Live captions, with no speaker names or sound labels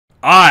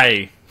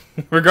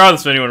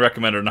regardless if anyone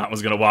recommended or not,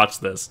 was gonna watch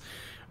this.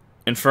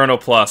 Inferno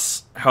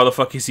Plus. How the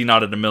fuck is he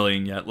not at 1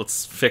 million yet?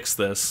 Let's fix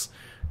this.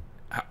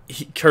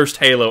 He cursed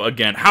Halo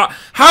again.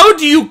 How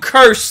do you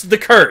curse the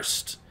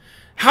cursed?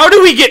 How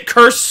do we get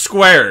cursed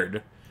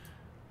squared?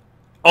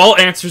 All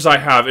answers I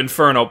have,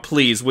 Inferno,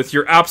 please, with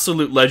your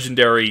absolute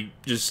legendary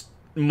just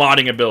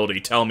modding ability,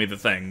 tell me the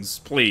things,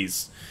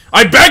 please.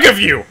 I beg of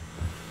you!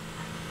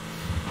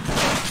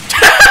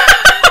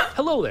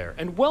 Hello there,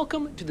 and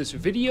welcome to this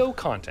video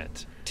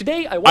content.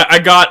 Today I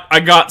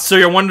got. So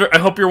you're wondering. I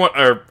hope you're.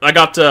 Or I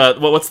got.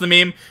 What's the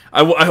meme?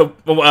 I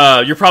hope.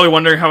 You're probably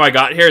wondering how I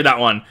got here. That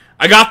one.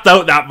 I got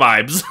that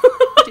vibes.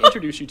 to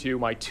introduce you to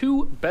my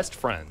two best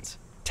friends,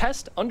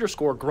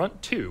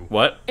 Test_Grunt2.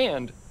 What?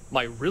 And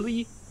my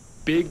really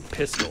big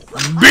pistol.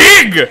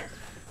 Big.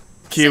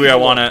 Kiwi, I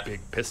want it.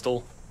 Big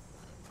pistol.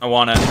 I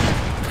want it.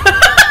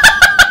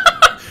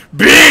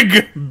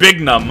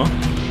 Big num.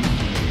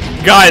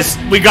 Guys,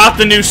 we got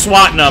the new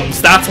SWAT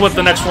nums. That's what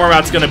the next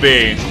format's gonna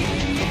be.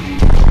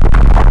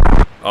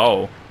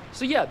 Oh.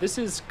 So yeah, this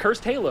is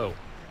Cursed Halo.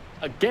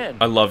 Again.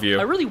 I love you.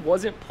 I really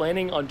wasn't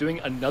planning on doing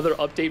another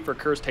update for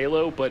Cursed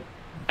Halo, but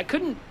I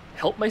couldn't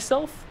help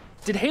myself.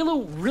 Did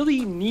Halo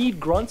really need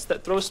grunts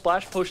that throw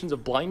splash potions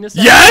of blindness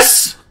at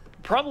Yes! me?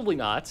 Probably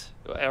not.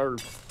 Or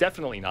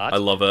definitely not. I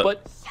love it.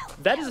 But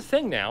that is a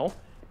thing now.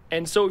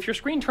 And so if your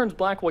screen turns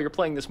black while you're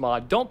playing this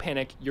mod, don't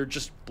panic, you're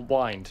just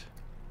blind.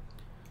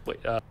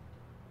 Wait,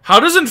 How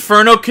does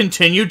Inferno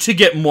continue to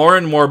get more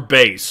and more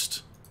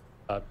based?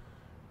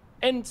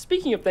 And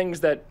speaking of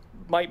things that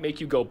might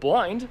make you go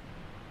blind,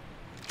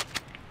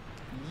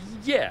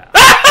 yeah,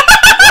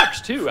 it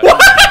works too. I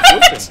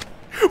mean, listen,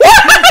 if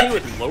you're okay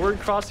with lowered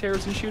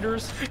crosshairs and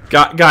shooters,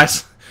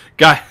 Guys,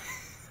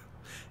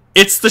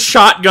 it's the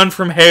shotgun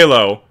from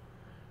Halo,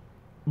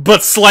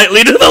 but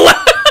slightly to the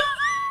left.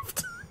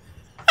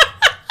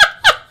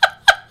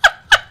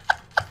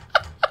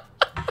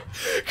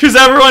 Because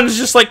everyone's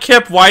just like,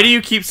 Kip, why do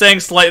you keep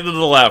saying slightly to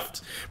the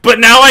left? But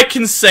now I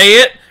can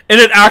say it, and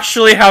it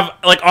actually have,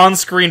 like,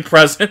 on-screen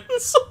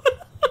presence.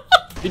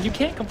 then you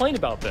can't complain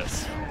about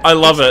this. I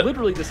love it. It's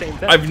literally the same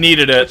thing. I've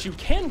needed it. What you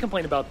can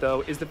complain about,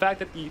 though, is the fact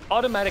that the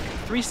automatic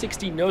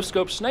 360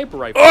 no-scope sniper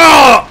rifle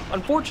Ugh! is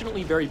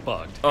unfortunately very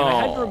bugged, and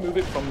I had to remove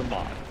it from the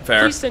mod.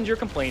 Fair. Please send your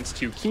complaints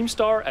to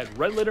Keemstar at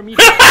Red Letter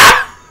Media.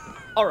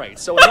 Alright,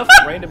 so enough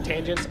random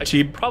tangents. I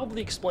should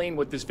probably explain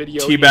what this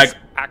video is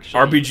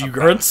actually RBG about.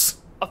 grunts?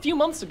 A few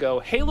months ago,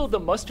 Halo the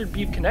Mustard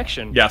Beef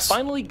Connection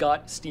finally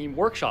got Steam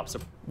Workshop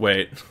support.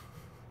 Wait.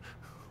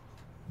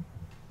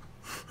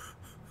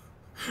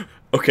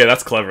 Okay,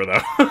 that's clever, though.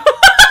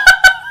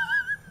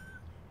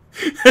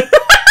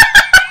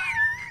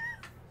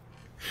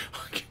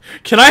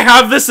 Can I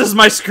have this as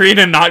my screen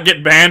and not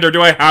get banned, or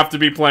do I have to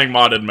be playing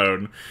modded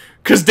mode?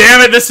 Because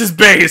damn it, this is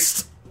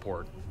based!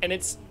 And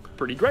it's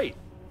pretty great.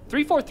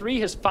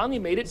 343 has finally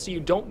made it so you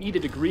don't need a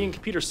degree in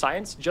computer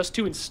science just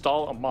to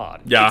install a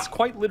mod. Yeah. It's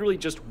quite literally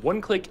just one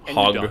click and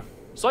you're done.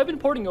 So I've been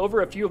porting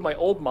over a few of my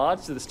old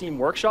mods to the Steam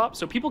Workshop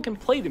so people can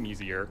play them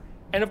easier.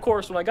 And of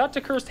course, when I got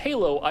to Cursed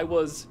Halo, I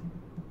was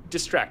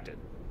distracted.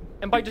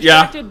 And by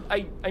distracted,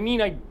 I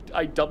mean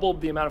I doubled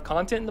the amount of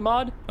content in the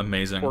mod.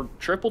 Amazing. Or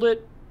tripled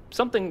it.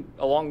 Something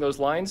along those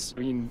lines.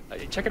 I mean,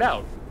 check it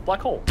out. Black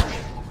hole.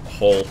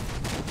 Hole.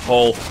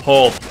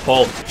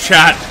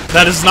 Chat,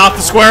 that is not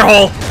the square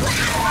hole!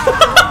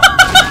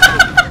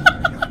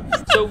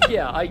 So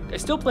yeah, I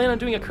still plan on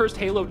doing a Cursed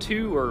Halo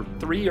 2 or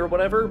 3 or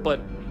whatever, but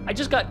I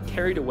just got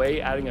carried away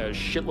adding a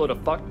shitload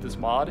of fuck to this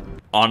mod.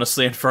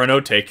 Honestly,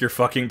 Inferno, take your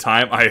fucking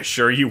time. I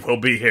assure you we'll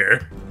be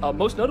here.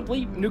 Most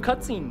notably, new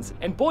cutscenes.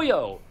 And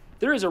boyo,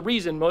 there is a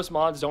reason most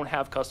mods don't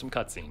have custom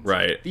cutscenes.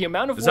 Right. The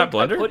amount of work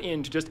I put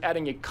into just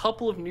adding a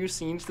couple of new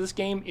scenes to this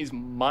game is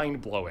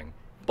mind-blowing.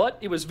 But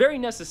it was very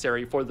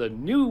necessary for the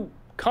new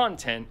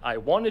content I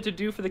wanted to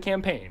do for the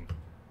campaign.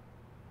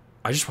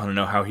 I just want to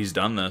know how he's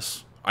done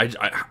this. I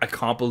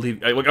can't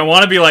believe... I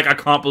want to be like, I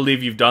can't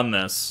believe you've done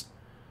this.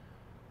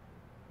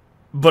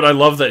 But I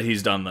love that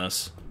he's done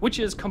this. Which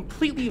is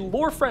completely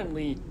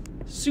lore-friendly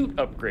suit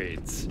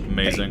upgrades.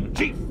 Amazing.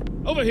 Hey, Chief,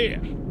 over here.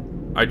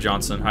 Hi,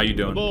 Johnson. How you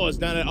doing? The boys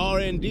down at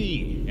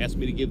R&D asked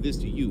me to give this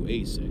to you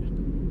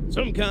ASAP.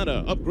 Some kind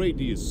of upgrade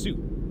to your suit.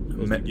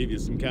 Supposed to give you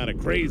some kind of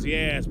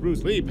crazy-ass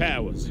Bruce Lee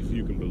powers, if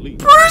you can believe it.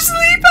 Bruce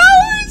Lee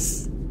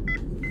powers!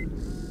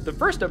 The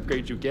first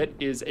upgrade you get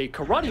is a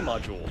karate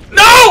module.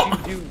 No!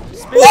 You do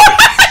spin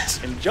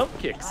kicks and jump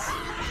kicks.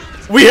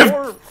 We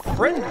have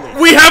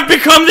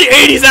become the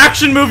 80s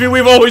action movie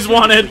we've always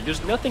wanted.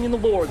 There's nothing in the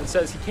lore that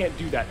says he can't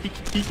do that.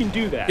 He can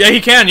do that. Yeah, he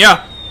can,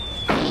 yeah.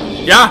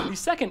 Yeah. The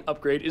second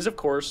upgrade is, of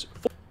course,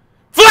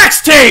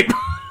 flex tape!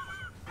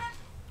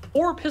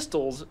 4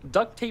 pistols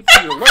duct taped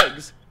to your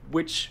legs,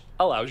 which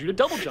allows you to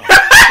double jump.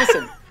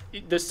 Listen,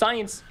 the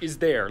science is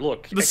there.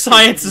 Look. The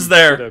science is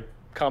there. The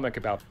comic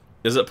about.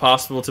 Is it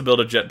possible to build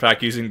a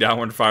jetpack using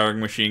downward firing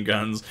machine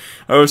guns?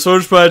 I was so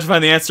surprised to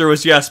find the answer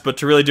was yes, but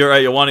to really do it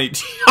right, you'll want to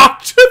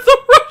talk to the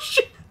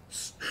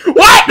Russians.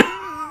 What?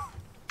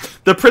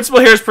 The principle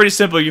here is pretty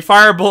simple. You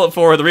fire a bullet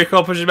forward, the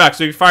recoil pushes back.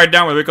 So you fire it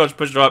downward, the recoil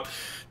pushes up.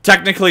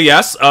 Technically,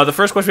 yes. The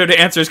first question we have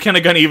to answer is, can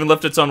a gun even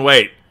lift its own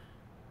weight?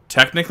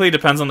 Technically,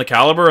 depends on the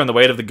caliber and the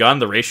weight of the gun,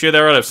 the ratio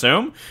there, I'd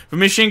assume. If a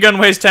machine gun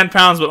weighs 10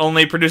 pounds but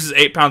only produces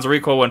 8 pounds of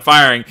recoil when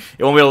firing,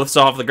 it won't be able to lift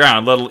itself off the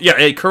ground.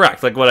 Yeah,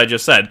 correct, like what I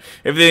just said.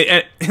 In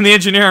the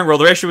engineering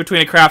world, the ratio between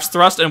a craft's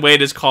thrust and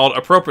weight is called,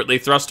 appropriately,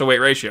 thrust-to-weight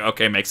ratio.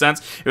 Okay, makes sense.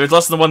 If it's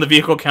less than 1, the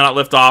vehicle cannot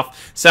lift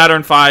off.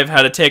 Saturn V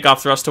had a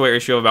takeoff thrust-to-weight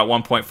ratio of about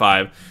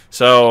 1.5.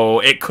 So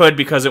it could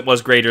because it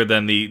was greater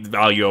than the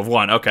value of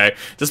 1. Okay.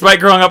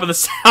 Despite growing up in the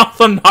South,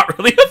 I'm not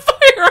really a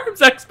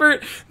firearms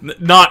expert.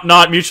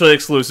 Not mutually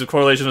exclusive.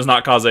 Correlation is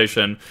not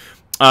causation.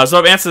 So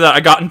I've answered that. I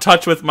got in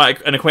touch with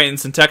an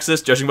acquaintance in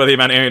Texas, judging by the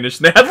amount of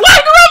ammunition they had lying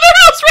around their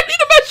house, ready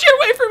to match your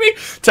way for me.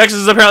 Texas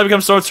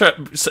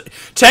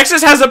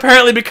has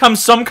apparently become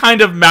some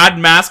kind of Mad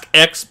Max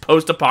X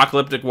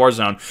post-apocalyptic war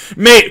zone.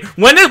 Mate,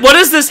 what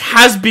is this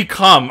has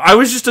become? I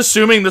was just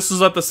assuming this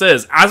is what this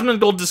is.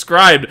 Asmongold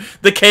described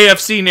the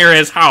KFC near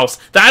his house.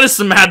 That is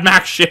some Mad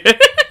Max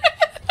shit.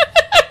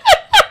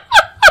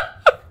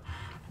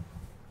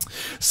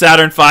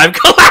 Saturn V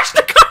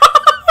Kalashnikov.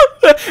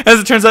 As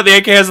it turns out, the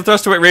AK has a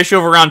thrust-to-weight ratio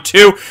of around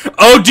 2.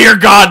 Oh dear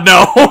God,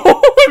 no!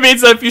 It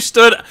means that if you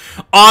stood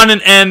on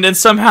an end and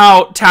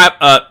somehow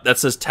that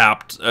says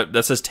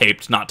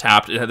taped, not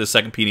tapped. The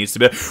second P needs to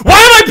be. Why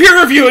am I peer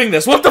reviewing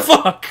this? What the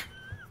fuck?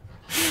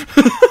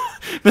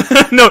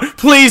 No,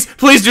 please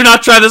do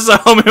not try this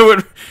at home.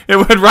 It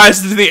would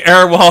rise into the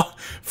air while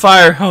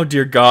fire. Oh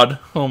dear God.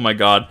 Oh my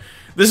God.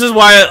 This is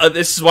why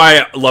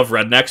I love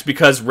rednecks,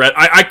 because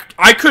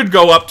I could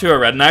go up to a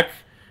redneck.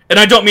 And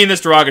I don't mean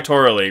this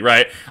derogatorily,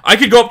 right? I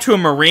could go up to a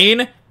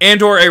Marine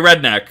and or a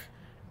redneck,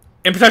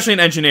 and potentially an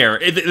engineer.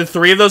 The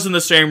three of those in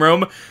the same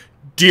room,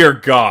 dear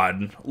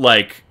God.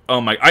 Like, oh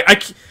my...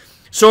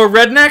 So a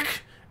redneck,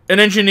 an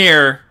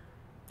engineer,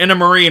 and a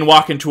Marine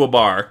walk into a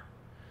bar.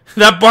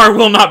 That bar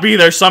will not be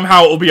there.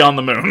 Somehow it will be on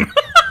the moon.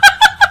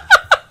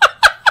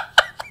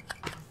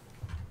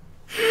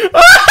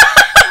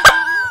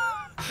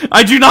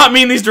 I do not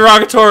mean these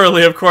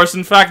derogatorily, of course.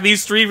 In fact,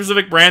 these three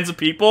specific brands of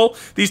people,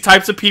 these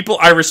types of people,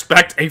 I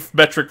respect a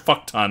metric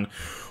fuck ton.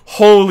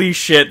 Holy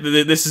shit,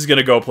 this is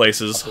gonna go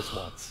places.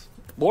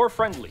 More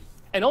friendly.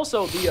 And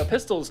also, the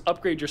pistols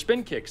upgrade your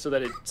spin kick so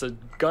that it's a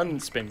gun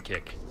spin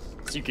kick.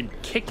 So you can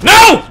kick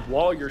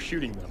while you're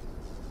shooting them.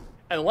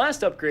 And the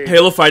last upgrade...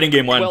 Halo Fighting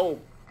Game 1. Well,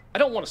 I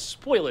don't want to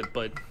spoil it,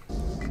 but...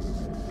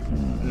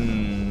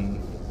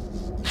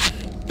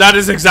 That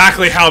is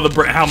exactly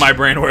how my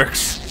brain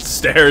works.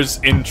 Stairs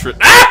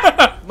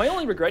My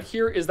only regret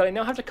here is that I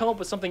now have to come up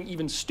with something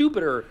even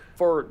stupider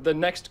for the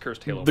next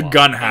Cursed Halo The mod.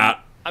 gun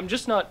hat. I'm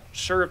just not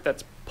sure if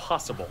that's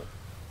possible.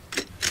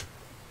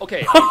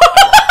 Okay,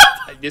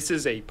 this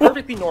is a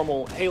perfectly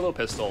normal Halo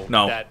pistol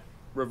that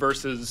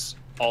reverses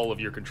all of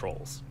your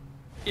controls.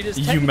 It is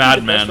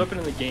technically the best weapon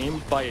in the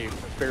game by a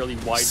fairly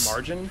wide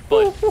margin,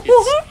 but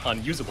it's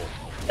unusable.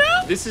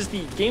 This is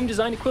the game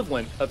design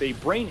equivalent of a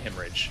brain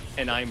hemorrhage,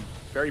 and I'm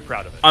very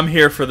proud of it. I'm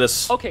here for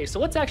this. Okay, so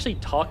let's actually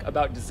talk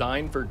about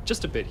design for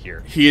just a bit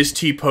here. He is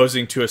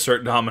T-posing to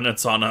assert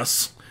dominance on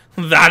us.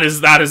 That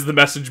is the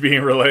message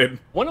being relayed.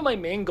 One of my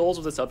main goals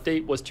with this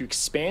update was to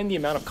expand the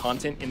amount of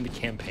content in the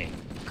campaign.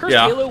 Cursed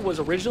Halo was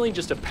originally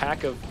just a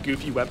pack of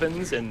goofy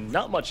weapons and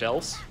not much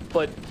else,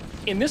 but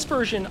in this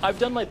version, I've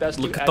done my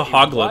best to add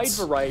a wide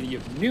variety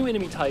of new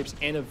enemy types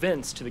and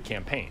events to the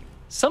campaign.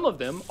 Some of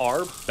them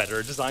are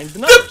better designed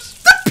than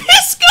others. The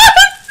piss gun!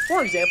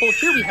 For example,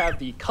 here we have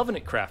the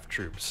Covenant Craft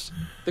troops.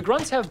 The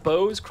grunts have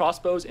bows,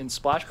 crossbows, and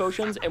splash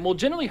potions, and will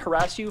generally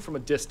harass you from a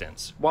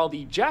distance, while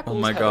the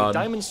jackals have a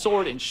diamond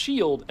sword and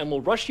shield and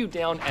will rush you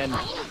down and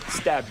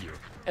stab you.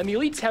 And the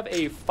elites have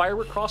a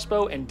firework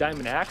crossbow and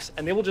diamond axe,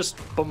 and they will just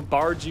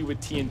bombard you with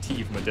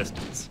TNT from a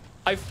distance.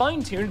 I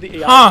fine-tuned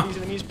the AI for these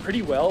enemies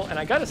pretty well, and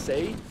I gotta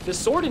say, the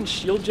sword and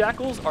shield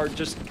jackals are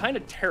just kind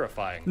of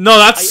terrifying. No,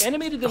 that's I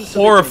animated them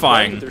horrifying. So they can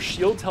run with their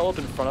shields held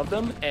up in front of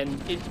them,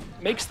 and it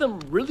makes them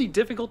really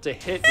difficult to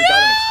hit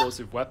without an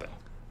explosive weapon.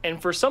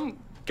 And for some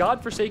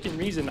godforsaken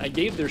reason, I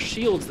gave their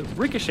shields the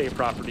ricochet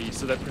property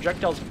so that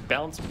projectiles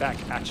bounce back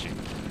at you.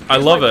 I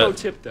love it. Pro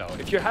tip though,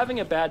 if you're having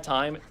a bad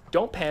time,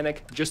 don't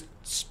panic, just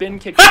spin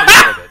kick in the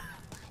middle of it.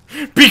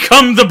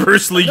 Become the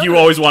Bruce Lee you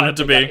always wanted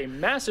to be. A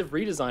massive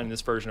redesign in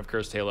this version of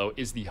Cursed Halo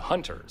is the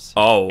Hunters.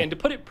 Oh. And to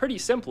put it pretty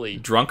simply,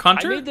 Drunk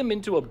Hunter? I made them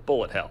into a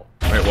bullet hell.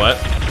 Wait, what?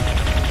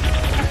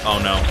 Oh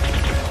no.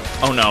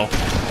 Oh no.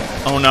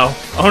 Oh no.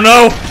 Oh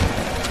no!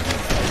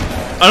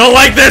 I don't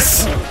like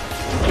this!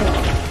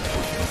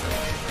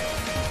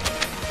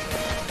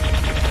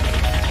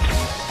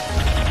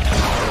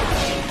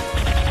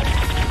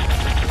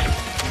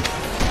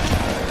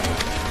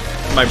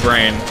 My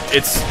brain.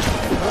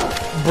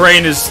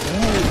 Brain is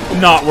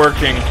not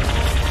working.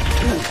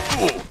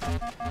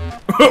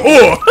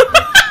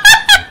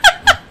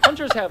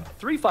 Hunters have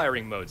 3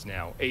 firing modes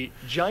now. A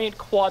giant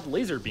quad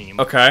laser beam,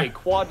 a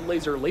quad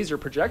laser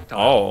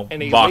projectile,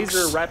 and a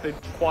laser rapid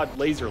quad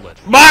laserlet.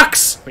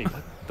 Box! Wait,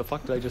 what the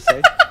fuck did I just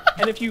say?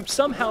 And if you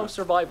somehow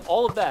survive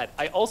all of that,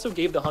 I also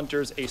gave the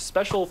hunters a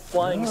special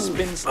flying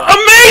spin slide.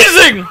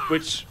 Amazing!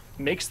 Which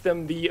makes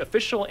them the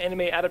official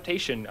anime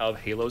adaptation of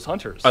Halo's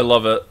hunters. I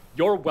love it.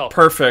 You're welcome,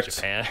 Perfect.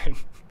 Japan.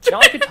 Now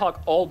I could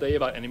talk all day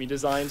about enemy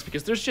designs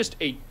because there's just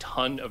a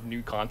ton of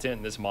new content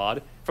in this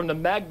mod. From the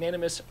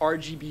magnanimous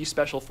RGB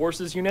Special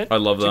Forces unit I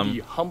love to them. the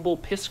humble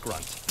piss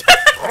grunt.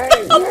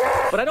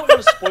 But I don't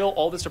want to spoil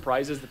all the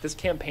surprises that this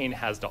campaign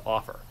has to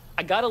offer.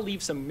 I gotta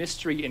leave some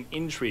mystery and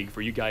intrigue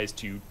for you guys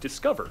to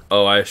discover.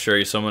 Oh, I assure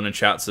you, someone in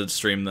chat said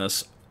stream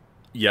this.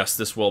 Yes,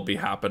 this will be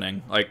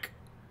happening. Like,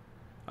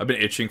 I've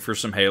been itching for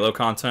some Halo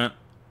content.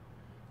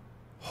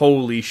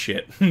 Holy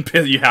shit.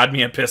 You had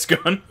me at piss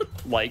gun.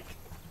 Like,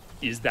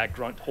 is that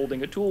grunt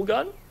holding a tool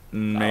gun?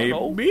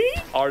 Maybe?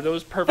 Are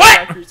those perfect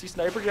accuracy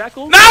sniper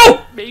jackals?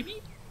 No!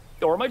 Maybe?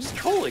 Or am I just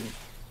trolling?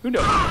 Who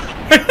knows?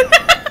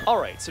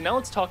 Alright, so now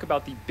let's talk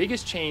about the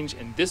biggest change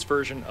in this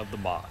version of the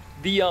mod.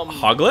 The,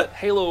 Hoglet?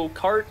 Halo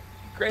Kart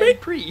Grand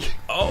Prix.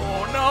 Oh,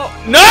 no.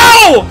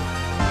 No!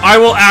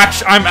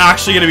 I'm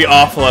actually gonna be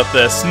awful at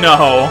this.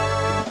 No.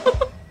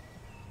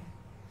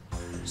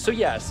 So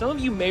yeah, some of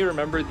you may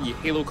remember the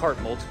Halo Kart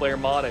multiplayer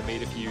mod I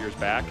made a few years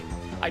back.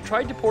 I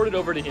tried to port it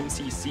over to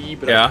MCC,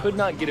 but I could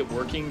not get it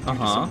working due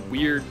to some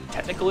weird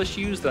technical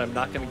issues that I'm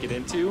not going to get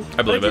into.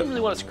 I believe but I didn't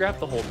really want to scrap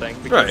the whole thing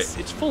because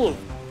it's full of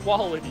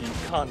quality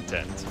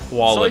content.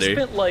 Quality. So I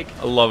spent like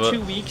I love it.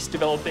 2 weeks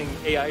developing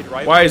AI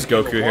driving. Why is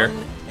Halo Goku here?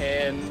 1,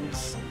 and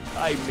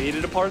I made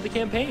it a part of the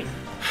campaign.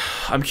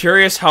 I'm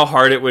curious how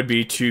hard it would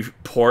be to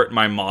port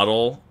my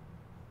model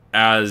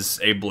as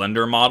a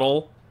Blender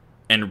model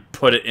and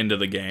put it into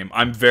the game.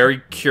 I'm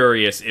very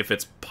curious if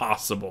it's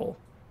possible.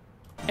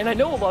 And I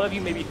know a lot of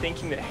you may be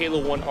thinking that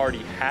Halo 1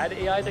 already had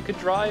AI that could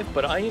drive,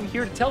 but I am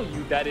here to tell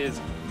you that is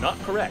not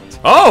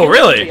correct. Oh,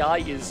 really? AI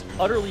is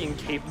utterly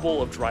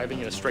incapable of driving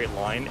in a straight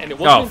line, and it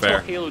wasn't until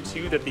fair. Halo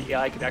 2 that the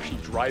AI could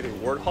actually drive a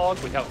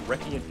Warthog without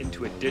wrecking it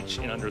into a ditch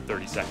in under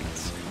 30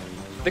 seconds.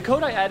 The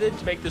code I added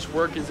to make this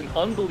work is an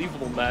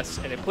unbelievable mess,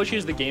 and it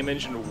pushes the game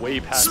engine way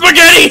past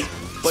Spaghetti!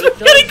 but it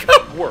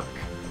does work.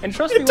 And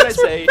trust me when I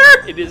say,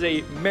 it is a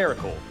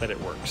miracle that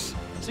it works.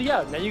 So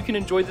yeah, now you can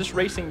enjoy this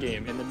racing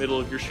game in the middle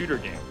of your shooter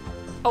game.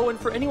 Oh, and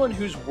for anyone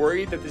who's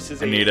worried that this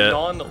is a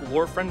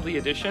non-lore-friendly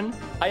edition,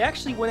 I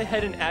actually went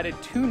ahead and added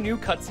 2 new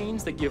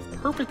cutscenes that give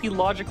perfectly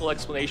logical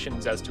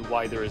explanations as to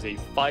why there is a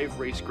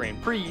 5-race Grand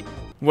Prix.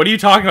 What are you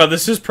talking about?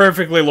 This is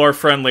perfectly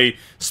lore-friendly.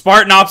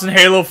 Spartan Ops in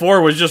Halo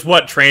 4 was just,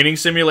 what, training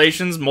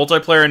simulations?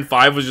 Multiplayer in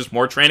 5 was just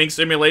more training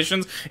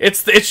simulations?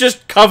 It's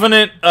just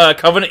Covenant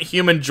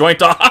human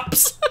joint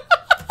ops.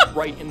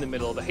 Right in the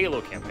middle of the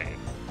Halo campaign.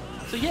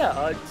 So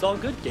yeah, it's all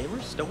good,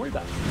 gamers. Don't worry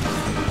about it.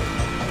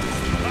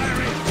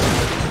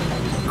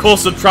 Cool,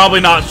 so should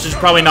probably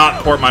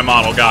not port my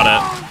model. Got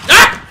it.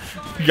 Ah!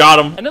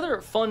 Got him.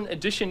 Another fun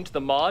addition to the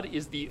mod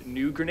is the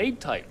new grenade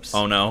types.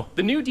 Oh no.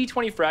 The new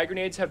D20 frag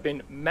grenades have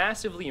been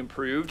massively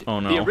improved. Oh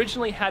no. They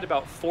originally had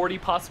about 40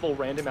 possible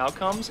random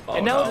outcomes,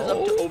 and now it is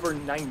up to over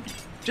 90.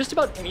 Just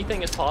about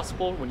anything is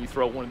possible when you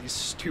throw one of these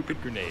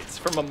stupid grenades.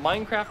 From a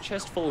Minecraft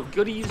chest full of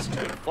goodies,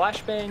 to a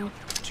flashbang,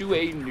 to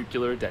a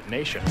nuclear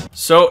detonation.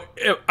 So,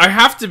 I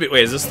have to be...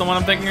 Wait, is this the one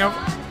I'm thinking of?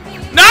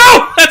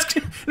 No! That's...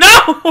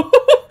 No!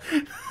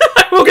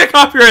 I will get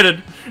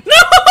copyrighted. No!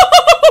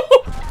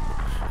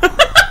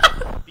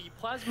 The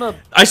plasma...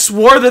 I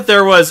swore that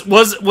there was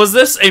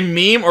this a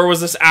meme or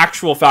was this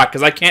actual fact?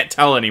 Because I can't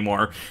tell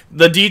anymore.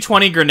 The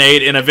D20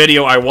 grenade in a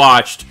video I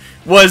watched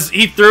was...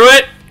 He threw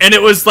it, and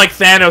it was like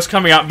Thanos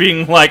coming out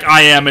being like,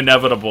 I am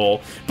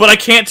inevitable. But I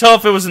can't tell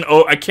if it was an...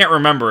 I can't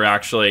remember,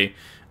 actually.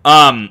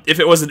 If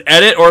it was an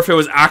edit or if it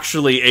was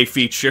actually a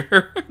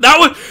feature. That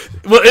was...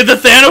 The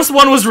Thanos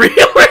one was real,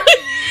 right?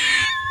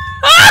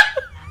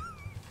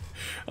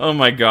 Oh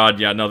my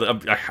god, yeah, no,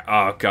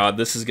 oh god,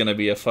 this is gonna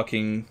be a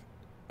fucking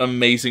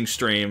amazing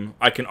stream.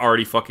 I can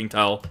already fucking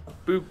tell.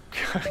 Boop.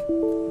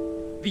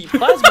 The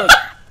plasma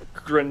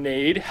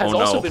grenade has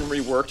also been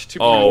reworked to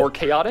be more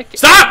chaotic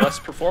and less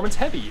performance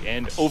heavy,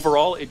 and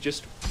overall it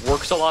just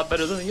works a lot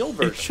better than the old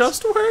version. It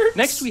just works.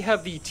 Next we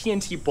have the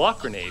TNT block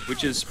grenade,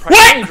 which is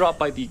primarily dropped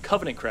by the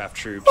Covenant Craft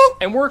troops,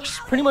 and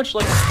works pretty much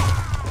like...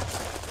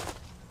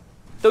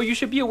 Though you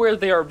should be aware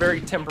they are very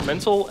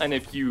temperamental, and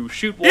if you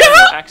shoot one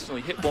or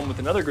accidentally hit one with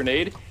another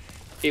grenade,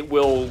 it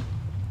will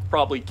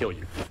probably kill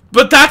you.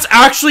 But that's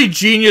actually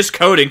genius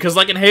coding, because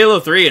like in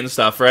Halo 3 and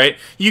stuff, right?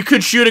 You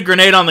could shoot a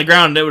grenade on the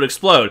ground and it would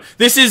explode.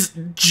 This is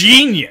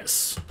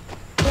genius.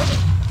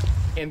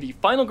 And the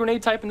final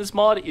grenade type in this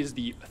mod is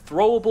the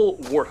throwable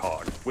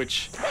Warthog,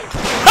 which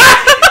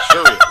it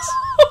sure is.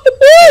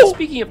 And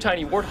speaking of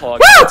tiny warthogs,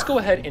 let's go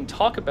ahead and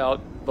talk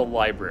about the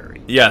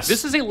library. Yes.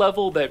 This is a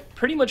level that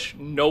pretty much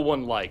no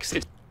one likes.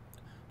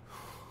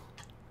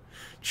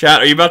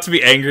 Chat, are you about to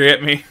be angry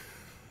at me?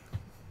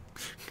 I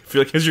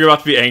feel like you're about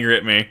to be angry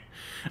at me.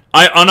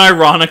 I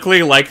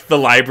unironically like the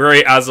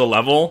library as a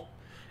level.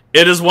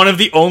 It is one of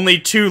the only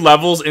 2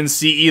 levels in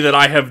CE that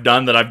I have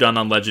done that I've done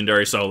on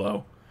Legendary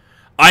Solo.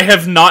 I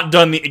have not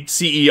done the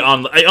CE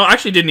on... I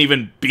actually didn't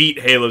even beat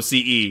Halo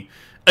CE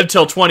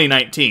until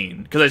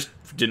 2019, because I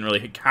didn't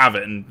really have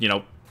it and, you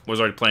know, was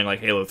already playing, like,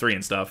 Halo 3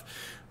 and stuff.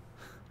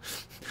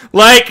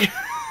 Like,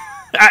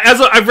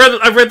 as I've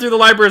read through the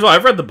library as well.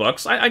 I've read the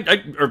books.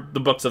 Or the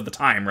books of the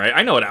time, right?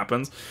 I know what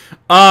happens.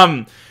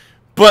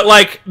 But,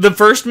 like, the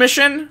first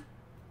mission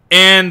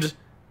and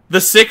the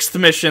 6th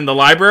mission, the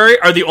library,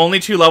 are the only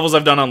 2 levels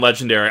I've done on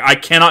Legendary. I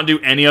cannot do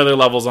any other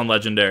levels on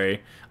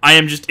Legendary. I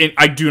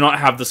do not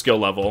have the skill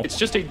level. It's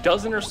just a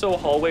dozen or so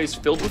hallways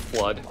filled with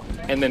flood,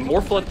 and then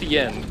more flood at the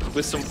end,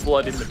 with some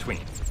flood in between.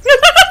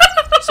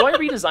 So I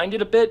redesigned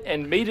it a bit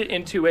and made it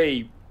into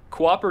a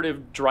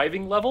cooperative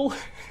driving level.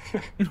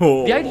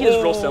 The idea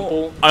is real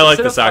simple. I like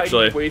this,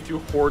 actually. Instead of fighting your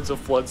way through hordes of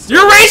flood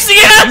You're racing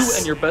us! You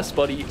and your best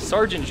buddy,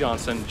 Sergeant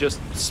Johnson, just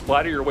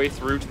splatter your way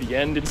through to the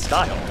end in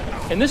style.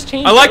 And this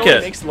change not only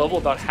makes the level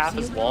about half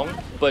as long,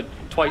 but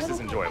twice as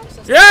enjoyable.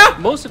 Yeah!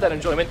 Most of that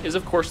enjoyment is,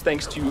 of course,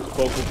 thanks to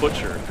Vocal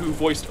Butcher, who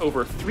voiced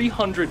over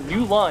 300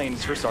 new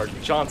lines for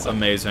Sergeant Johnson.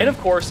 Amazing. And of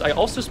course, I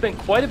also spent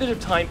quite a bit of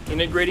time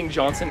integrating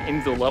Johnson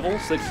into the level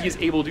so that he is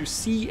able to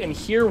see and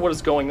hear what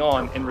is going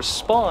on and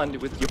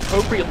respond with the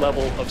appropriate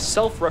level of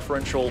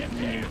self-referential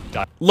meme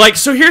dialogue. Like,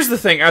 so here's the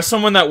thing. As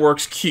someone that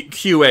works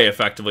QA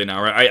effectively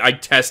now, right? I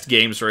test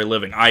games for a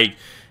living. I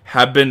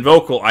have been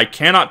vocal. I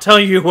cannot tell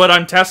you what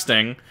I'm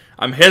testing.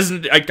 I'm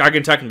hesitant. I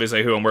can technically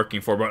say who I'm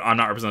working for, but I'm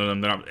not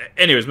representing them.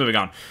 Anyways, moving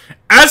on.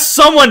 As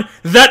someone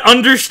that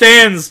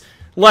understands,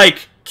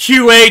 like,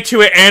 QA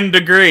to an end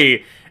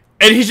degree,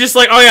 and he's just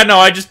like, oh yeah, no,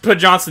 I just put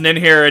Johnson in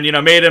here and, you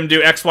know, made him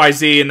do X, Y,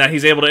 Z, and that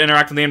he's able to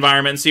interact with the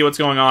environment and see what's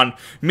going on.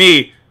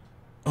 Me,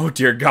 oh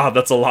dear God,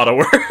 that's a lot of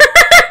work.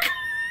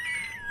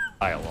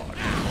 Dialogue.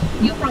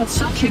 You brought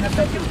such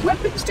ineffective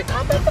weapons to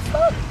combat the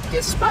flood,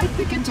 despite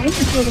the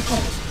containment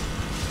protocols.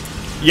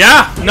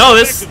 Yeah, no,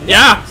 this,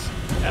 yeah.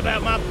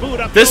 About my boot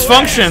up This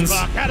functions.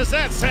 How does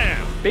that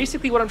sound?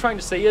 Basically, what I'm trying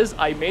to say is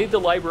I made the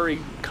library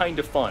kind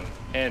of fun,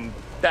 and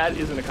that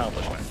is an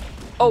accomplishment.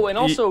 Oh, and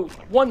also,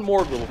 one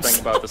more little thing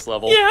about this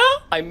level. Yeah?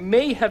 I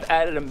may have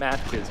added a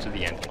math quiz to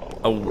the end.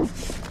 Oh.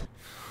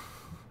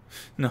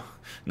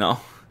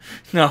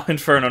 No,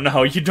 Inferno,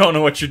 no, you don't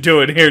know what you're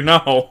doing here,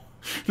 no.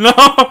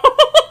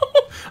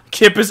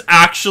 Kip is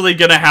actually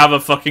gonna have a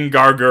fucking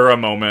Gargura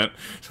moment.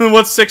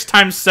 What's 6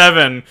 times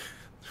 7?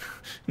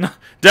 No,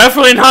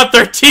 definitely not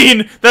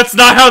 13! That's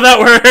not how that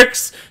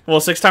works! Well,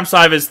 6 times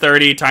 5 is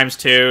 30 times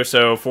 2,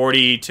 so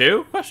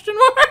 42? Question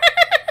mark?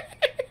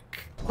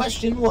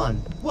 Question 1.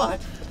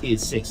 What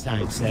is 6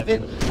 times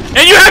 7?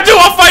 And you have to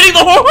while fighting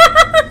the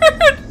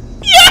horde!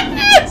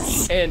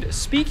 Yes! And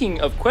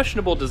speaking of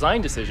questionable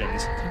design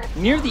decisions,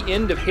 near the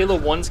end of Halo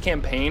 1's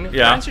campaign,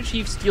 Master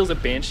Chief steals a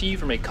Banshee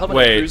from a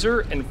Covenant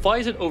cruiser and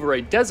flies it over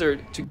a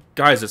desert to...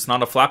 Guys, it's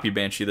not a flappy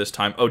Banshee this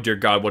time. Oh dear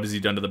God, what has he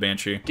done to the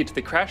Banshee? Get to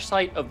the crash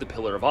site of the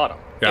Pillar of Autumn.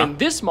 Yeah. In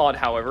this mod,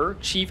 however,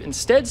 Chief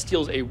instead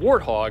steals a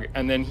Warthog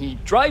and then he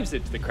drives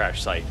it to the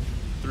crash site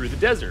through the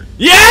desert.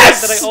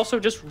 Yes! That I also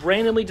just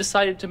randomly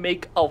decided to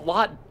make a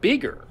lot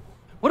bigger.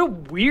 What a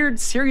weird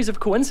series of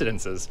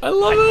coincidences. I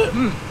love it.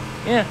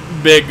 Yeah.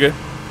 Big.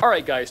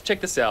 Alright guys,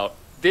 check this out.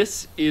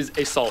 This is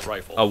assault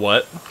rifle. A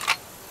what?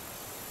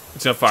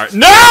 It's gonna fire.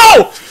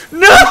 No!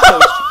 No!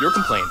 Post your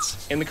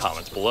complaints in the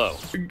comments below.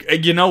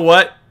 You know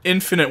what?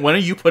 Infinite, when are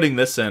you putting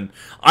this in?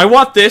 I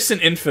want this in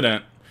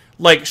Infinite.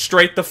 Like,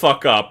 straight the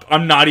fuck up.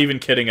 I'm not even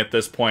kidding at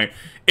this point.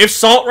 If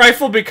Assault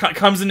Rifle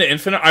comes into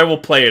Infinite, I will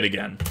play it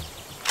again.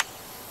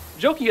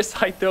 Joking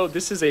aside, though,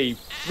 this is a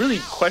really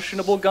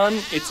questionable gun.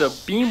 It's a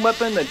beam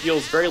weapon that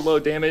deals very low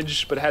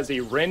damage, but has a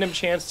random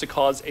chance to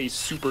cause a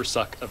super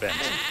suck event.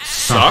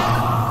 Suck?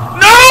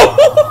 No!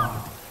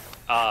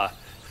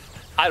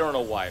 I don't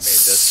know why I made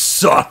this.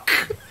 Suck!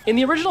 In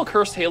the original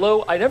Cursed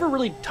Halo, I never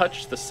really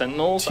touched the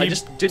Sentinels. I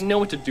just didn't know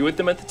what to do with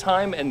them at the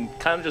time, and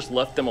kind of just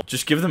left them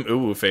Just give them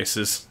ooh-woo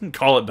faces.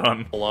 Call it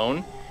done.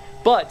 Alone.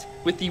 But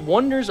with the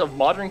wonders of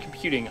modern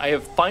computing, I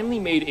have finally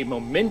made a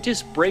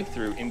momentous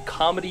breakthrough in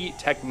comedy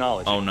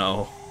technology. Oh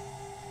no.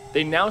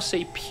 They now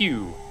say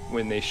pew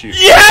when they shoot.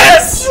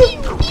 Yes!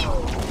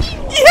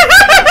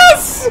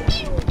 Yes!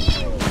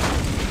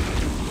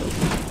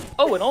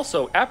 Oh, and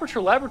also, Aperture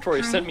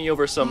Laboratories sent me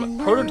over some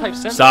prototype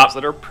Sentinels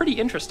that are pretty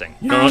interesting.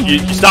 You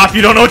stop,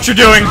 you don't know what you're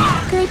doing!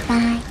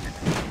 Goodbye.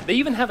 They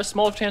even have a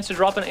small chance to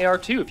drop an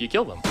AR-2 if you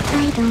kill them.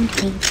 I don't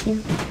hate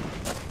you.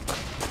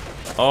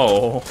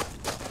 Oh.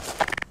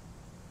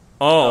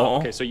 Oh.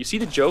 Okay, so you see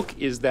the joke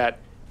is that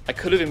I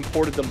could have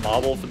imported the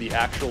model for the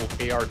actual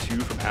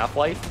AR-2 from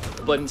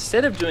Half-Life, but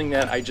instead of doing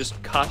that, I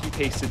just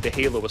copy-pasted the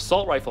Halo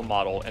Assault Rifle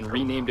model and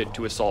renamed it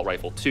to Assault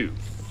Rifle 2.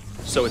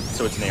 So it's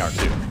an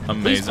AR-2.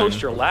 Amazing. Please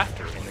post your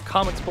laughter in the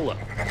comments below.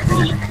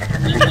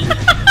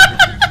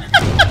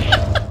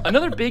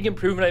 Another big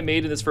improvement I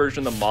made in this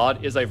version of the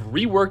mod is I've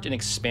reworked and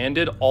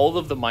expanded all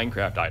of the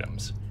Minecraft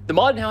items. The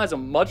mod now has a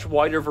much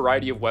wider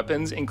variety of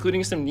weapons,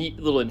 including some neat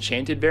little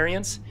enchanted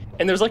variants,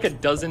 and there's like a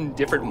dozen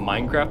different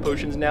Minecraft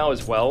potions now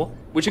as well,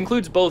 which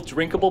includes both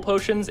drinkable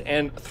potions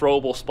and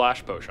throwable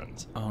splash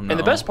potions. Oh no. And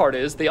the best part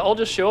is, they all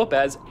just show up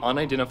as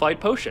unidentified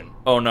potion.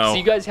 Oh no. So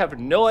you guys have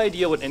no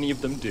idea what any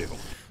of them do.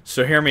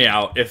 So hear me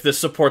out. If this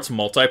supports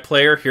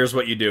multiplayer, here's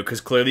what you do,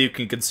 because clearly you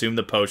can consume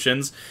the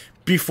potions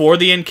before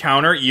the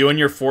encounter. You and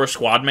your 4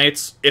 squad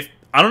mates.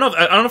 I don't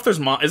know if there's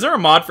is there a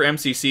mod for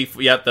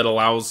MCC yet that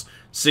allows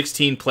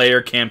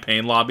 16-player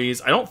campaign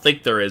lobbies? I don't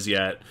think there is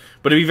yet,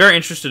 but I'd be very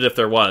interested if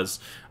there was.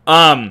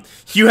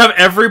 You have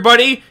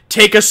everybody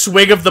take a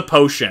swig of the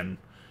potion,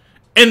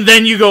 and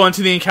then you go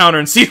into the encounter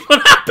and see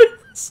what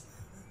happens.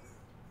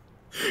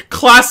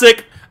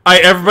 Classic.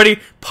 Everybody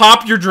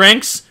pop your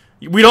drinks.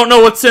 We don't know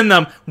what's in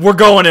them. We're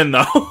going in,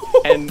 though.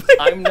 And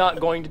I'm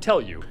not going to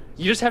tell you.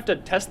 You just have to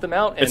test them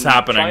out and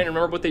try and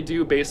remember what they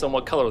do based on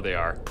what color they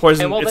are.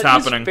 Poison, and while it's that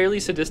happening. Is fairly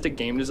sadistic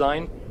game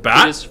design,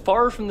 Bat? it is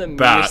far from the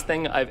meanest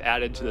thing I've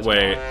added to this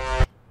Wait.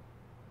 mod.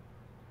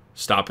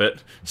 Stop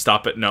it.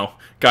 Stop it. No.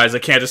 Guys, I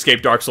can't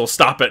escape Dark Souls.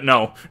 Stop it.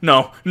 No.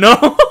 No.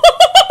 No.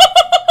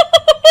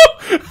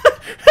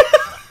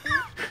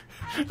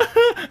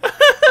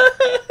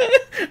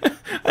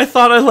 I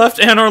thought I left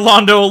Anne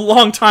Orlando a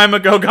long time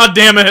ago. God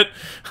damn it.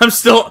 I'm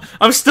still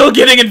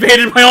getting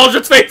invaded by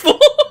Aldrich Faithful.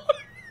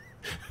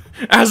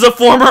 As a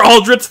former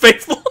Aldrich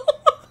Faithful.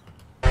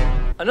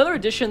 Another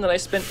addition that I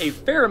spent a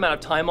fair amount of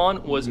time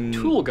on was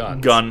tool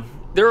guns. Gun.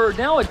 There are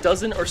now a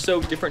dozen or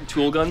so different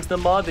tool guns in the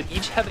mod that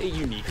each have a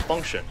unique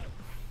function.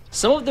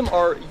 Some of them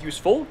are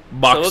useful,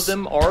 some of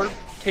them are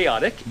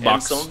chaotic,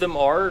 and some of them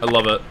are... I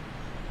love it.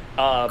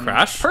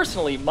 Crash?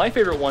 Personally, my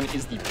favorite one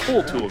is the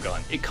pull tool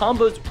gun. It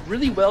combos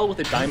really well with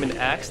a diamond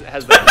axe that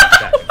has that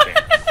knockback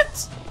advantage.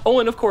 Oh,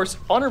 and of course,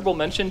 honorable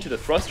mention to the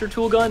thruster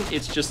tool gun.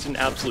 It's just an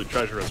absolute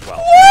treasure as well.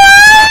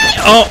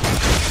 Oh!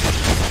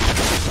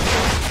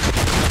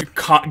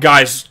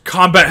 Guys,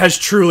 combat has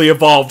truly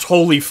evolved.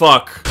 Holy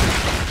fuck.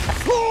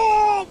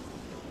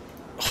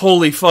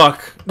 Holy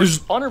fuck. There's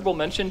honorable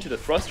mention to the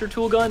thruster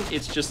tool gun.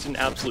 It's just an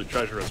absolute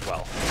treasure as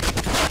well.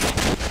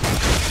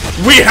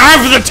 We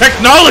have the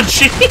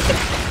technology!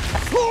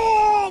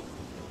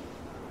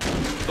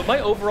 But my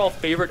overall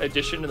favorite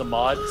addition to the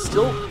mod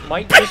still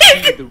might just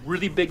be the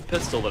really big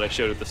pistol that I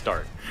showed at the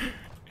start.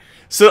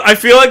 So I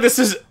feel like this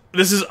is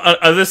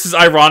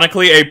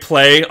ironically a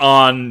play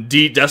on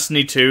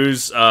Destiny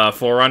 2's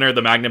Forerunner,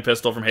 the Magnum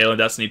pistol from Halo and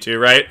Destiny 2,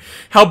 right?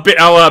 How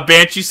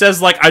Banshee says,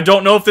 like, I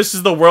don't know if this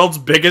is the world's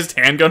biggest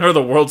handgun or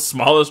the world's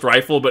smallest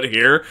rifle, but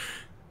here,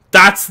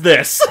 that's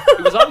this.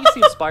 It was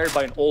obviously inspired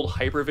by an old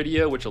Hyper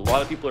video, which a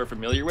lot of people are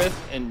familiar with,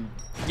 and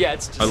yeah,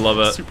 it's just I love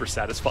it. Super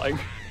satifying.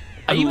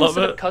 I even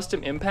set up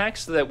custom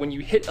impacts so that when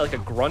you hit like a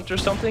grunt or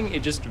something,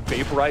 it just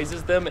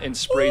vaporizes them and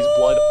sprays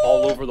blood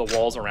all over the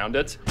walls around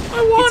it.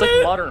 It's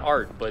like modern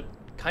art, but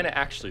kind of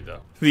actually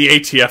though. The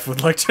ATF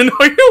would like to know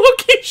your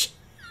location.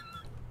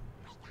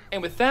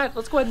 And with that,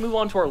 let's go ahead and move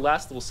on to our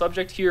last little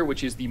subject here,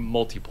 which is the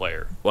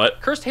multiplayer.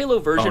 What? Cursed Halo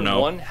version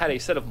 1 had a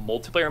set of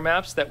multiplayer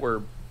maps that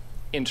were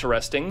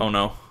interesting. Oh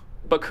no.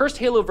 But Cursed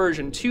Halo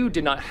version 2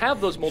 did not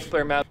have those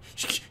multiplayer maps.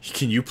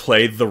 Can you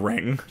play the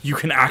ring? You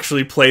can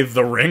actually play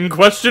the ring,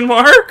 question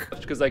mark?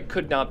 Because I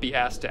could not be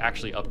asked to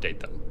actually update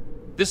them.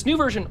 This new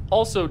version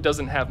also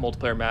doesn't have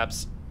multiplayer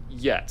maps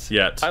yet.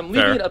 I'm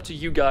leaving it up to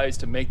you guys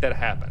to make that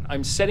happen.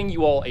 I'm setting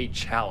you all a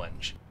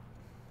challenge.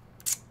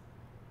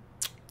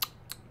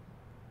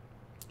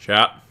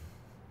 Chat.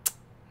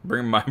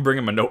 Bringing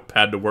my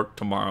notepad to work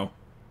tomorrow.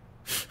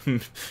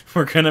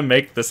 We're gonna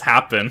make this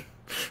happen.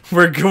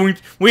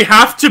 We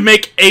have to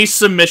make a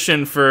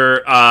submission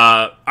for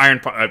I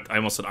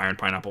almost said Iron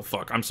Pineapple.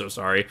 Fuck, I'm so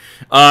sorry.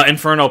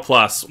 Inferno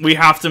Plus. We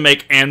have to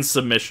make an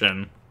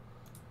submission.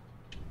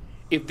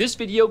 If this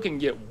video can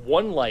get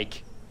 1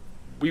 like,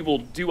 we will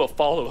do a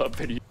follow-up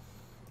video.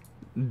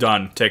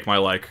 Done. Take my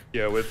like.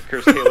 Yeah, with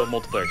Cursed Halo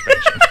multiplayer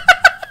expansion.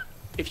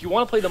 If you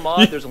want to play the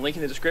mod, there's a link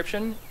in the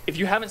description. If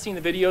you haven't seen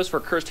the videos for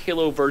Cursed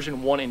Halo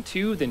version 1 and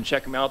 2, then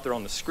check them out. They're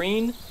on the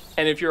screen.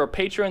 And if you're a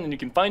patron, then you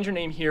can find your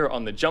name here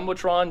on the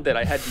Jumbotron that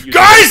I had to use.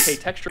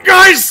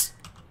 Guys!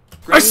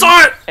 I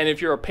saw it! And if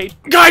you're a patron,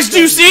 guys, do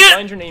you see it?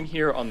 Find your name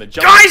here on the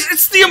Jumbotron. Guys,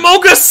 it's the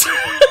Amogus!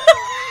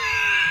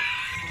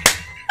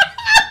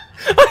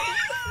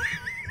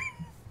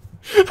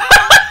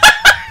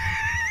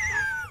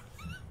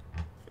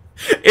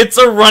 It's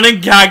a running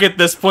gag at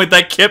this point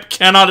that Kip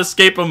cannot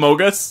escape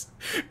Amogus.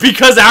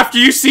 Because after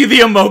you see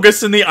the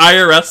Amogus in the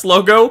IRS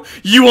logo,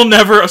 you will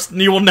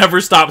never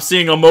stop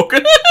seeing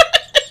Amogus.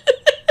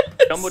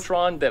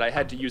 Jumbotron that I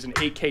had to use an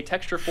 8K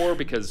texture for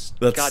because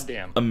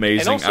goddamn.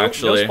 Amazing, and also,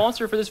 actually. No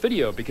sponsor for this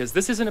video because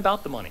this isn't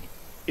about the money.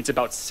 It's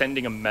about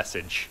sending a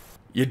message.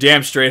 You're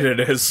damn straight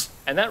it is.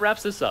 And that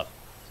wraps this up.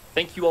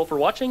 Thank you all for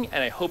watching,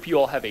 and I hope you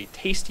all have a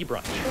tasty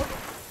brunch.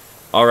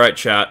 All right,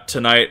 chat.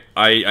 Tonight,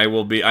 I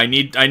will be.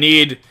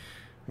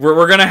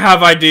 We're gonna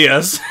have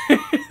ideas.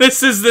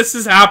 This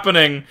is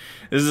happening.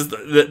 This is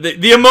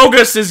the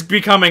Amogus is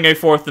becoming a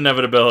fourth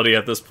inevitability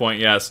at this point.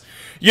 Yes.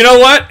 You know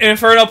what?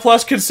 Inferno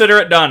Plus, consider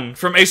it done.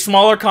 From a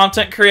smaller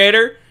content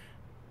creator,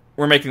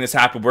 we're making this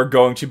happen. We're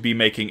going to be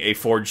making a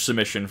forged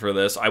submission for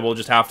this. I will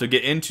just have to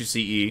get into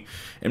CE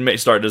and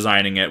start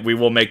designing it. We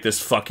will make this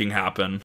fucking happen.